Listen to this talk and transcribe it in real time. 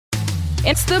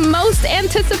It's the most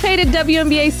anticipated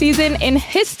WNBA season in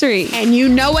history. And you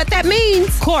know what that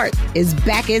means. Court is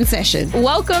back in session.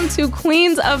 Welcome to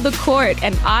Queens of the Court,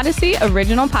 an Odyssey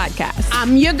original podcast.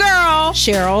 I'm your girl,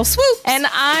 Cheryl Swoop. And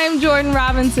I'm Jordan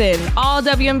Robinson. All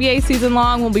WNBA season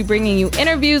long, we'll be bringing you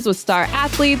interviews with star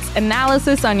athletes,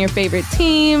 analysis on your favorite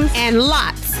teams, and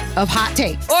lots of hot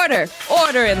takes.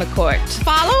 Order in the court.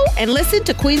 Follow and listen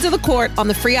to Queens of the Court on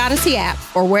the free Odyssey app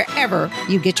or wherever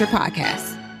you get your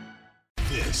podcasts.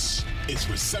 This is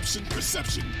Reception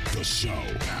Perception, the show.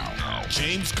 Now,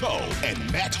 James Cole and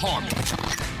Matt Harmon.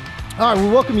 All right, we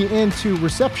welcome you into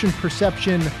Reception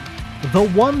Perception,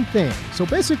 the one thing. So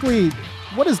basically,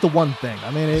 what is the one thing?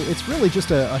 I mean, it's really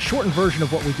just a shortened version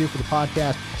of what we do for the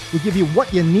podcast. We give you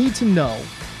what you need to know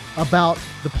about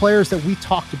the players that we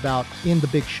talked about in the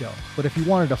big show. But if you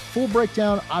wanted a full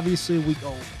breakdown, obviously we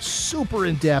go super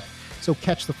in depth. So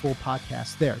catch the full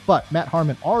podcast there. But Matt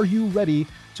Harmon, are you ready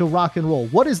to rock and roll?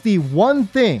 What is the one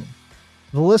thing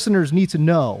the listeners need to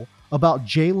know about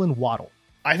Jalen Waddle?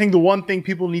 I think the one thing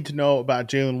people need to know about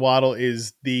Jalen Waddle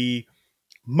is the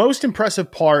most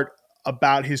impressive part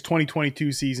about his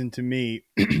 2022 season to me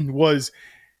was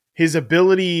his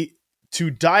ability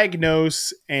to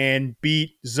diagnose and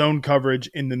beat zone coverage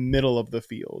in the middle of the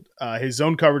field. His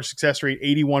zone coverage success rate,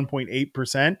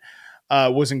 81.8%,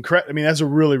 was incredible. I mean, that's a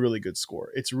really, really good score.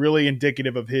 It's really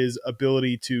indicative of his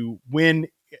ability to win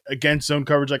against zone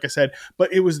coverage, like I said,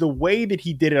 but it was the way that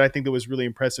he did it, I think, that was really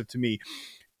impressive to me,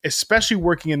 especially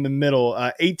working in the middle.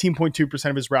 18.2%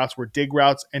 of his routes were dig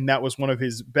routes, and that was one of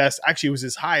his best. Actually, it was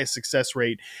his highest success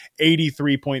rate,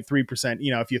 83.3%.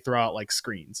 You know, if you throw out like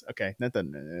screens, okay, that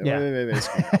doesn't,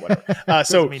 whatever.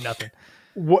 So mean nothing.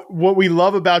 What we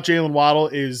love about Jalen Waddle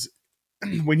is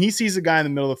when he sees a guy in the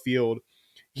middle of the field,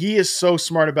 he is so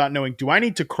smart about knowing, do I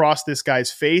need to cross this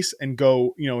guy's face and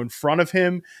go, in front of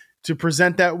him to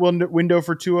present that window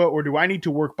for Tua, or do I need to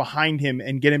work behind him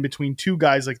and get in between two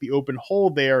guys like the open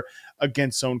hole there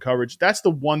against zone coverage? That's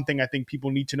the one thing I think people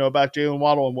need to know about Jalen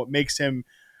Waddle and what makes him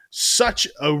such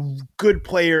a good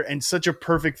player and such a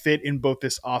perfect fit in both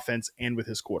this offense and with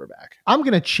his quarterback. I'm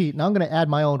going to cheat and I'm going to add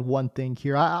my own one thing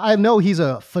here. I know he's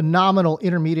a phenomenal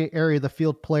intermediate area of the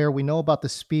field player. We know about the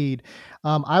speed.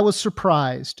 I was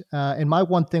surprised. And my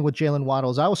one thing with Jalen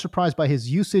Waddle is I was surprised by his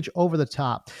usage over the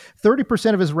top.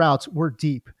 30% of his routes were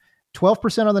deep.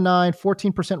 12% on the 9,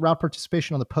 14% route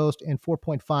participation on the post, and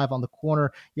 4.5 on the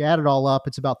corner. You add it all up,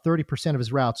 it's about 30% of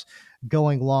his routes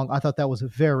going long. I thought that was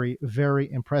very, very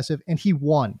impressive. And he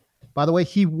won. By the way,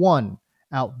 he won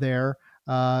out there,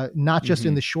 not just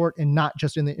in the short and not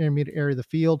just in the intermediate area of the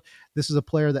field. This is a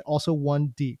player that also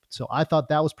won deep. So I thought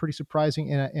that was pretty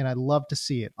surprising, and I love to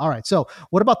see it. All right, so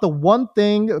what about the one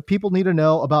thing people need to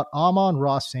know about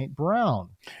Amon-Ra St. Brown?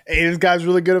 Hey, this guy's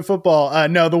really good at football.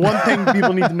 No, the one thing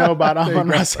people need to know about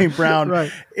Amon-Ra St.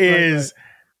 Brown is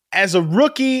as a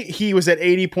rookie, he was at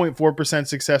 80.4%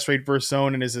 success rate versus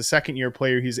zone, and as a second-year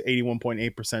player, he's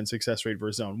 81.8% success rate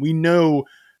versus zone. We know,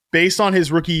 based on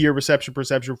his rookie year reception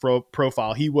perception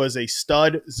profile, he was a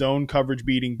stud zone coverage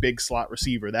beating big slot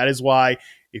receiver. That is why,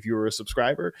 if you were a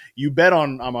subscriber, you bet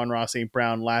on Amon-Ra St.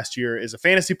 Brown last year as a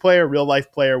fantasy player, real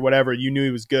life player, whatever. You knew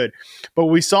he was good. But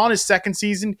what we saw in his second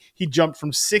season, he jumped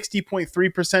from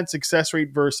 60.3% success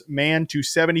rate versus man to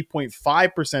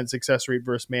 70.5% success rate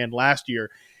versus man last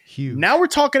year. Huge. Now we're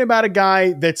talking about a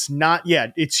guy that's not,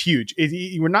 it's huge.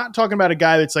 We're not talking about a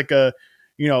guy that's like a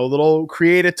little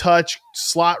create a touch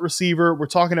slot receiver. We're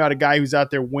talking about a guy who's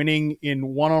out there winning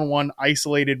in one-on-one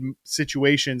isolated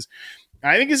situations.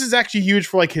 And I think this is actually huge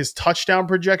for like his touchdown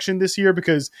projection this year,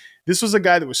 because this was a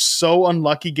guy that was so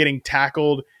unlucky getting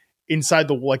tackled inside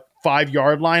the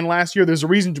 5-yard line last year. There's a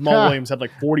reason Jamal Williams had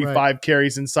 45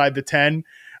 carries inside the 10.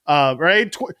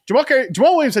 Right?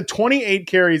 Jamal Williams had 28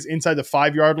 carries inside the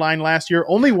 5-yard line last year.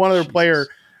 Only one other player.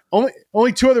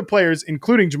 Only two other players,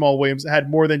 including Jamal Williams, had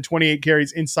more than 28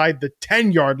 carries inside the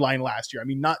 10-yard line last year. I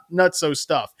mean, not nutso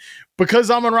stuff.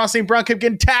 Because Amon-Ra St. Brown kept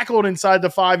getting tackled inside the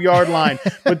 5-yard line.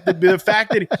 But the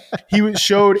fact that he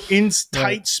showed in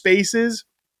tight spaces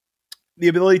the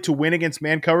ability to win against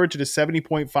man coverage at a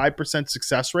 70.5%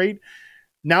 success rate,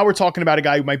 now we're talking about a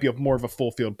guy who might be more of a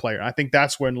full field player. I think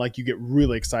that's when you get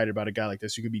really excited about a guy like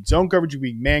this. You could be zone coverage, you could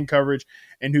be man coverage,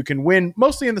 and who can win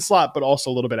mostly in the slot, but also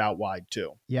a little bit out wide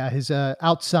too. Yeah, his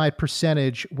outside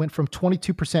percentage went from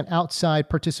 22%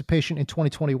 outside participation in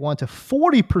 2021 to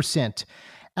 40%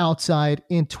 outside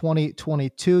in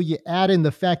 2022. You add in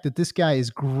the fact that this guy is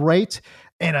great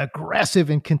and aggressive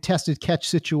in contested catch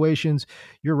situations.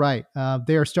 You're right.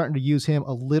 They are starting to use him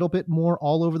a little bit more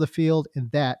all over the field, and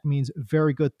that means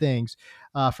very good things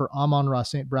for Amon-Ra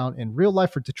St. Brown in real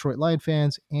life for Detroit Lion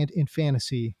fans and in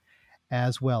fantasy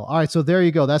as well. All right, so there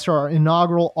you go. That's our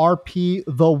inaugural RP,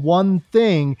 The One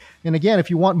Thing. And again, if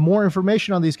you want more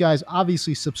information on these guys,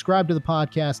 obviously subscribe to the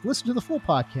podcast. Listen to the full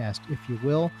podcast, if you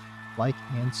will. Like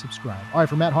and subscribe. All right,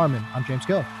 for Matt Harmon, I'm James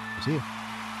Coe. See you.